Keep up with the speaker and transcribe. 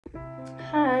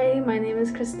Hi, my name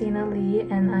is Christina Lee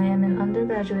and I am an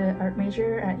undergraduate art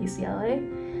major at UCLA.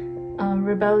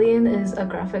 Rebellion is a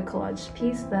graphic collage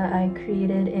piece that I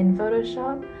created in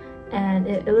Photoshop, and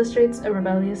it illustrates a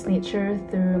rebellious nature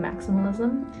through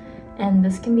maximalism. And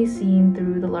this can be seen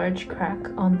through the large crack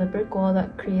on the brick wall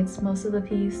that creates most of the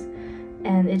piece,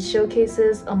 and it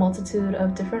showcases a multitude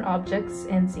of different objects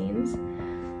and scenes.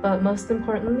 But most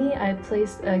importantly, I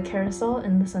placed a carousel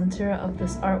in the center of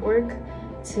this artwork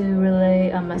to relay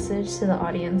a message to the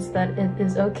audience that it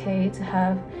is okay to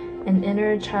have an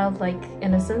inner childlike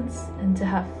innocence and to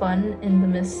have fun in the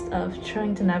midst of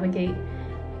trying to navigate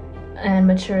and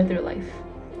mature through life.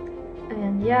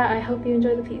 And yeah, I hope you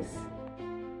enjoy the piece.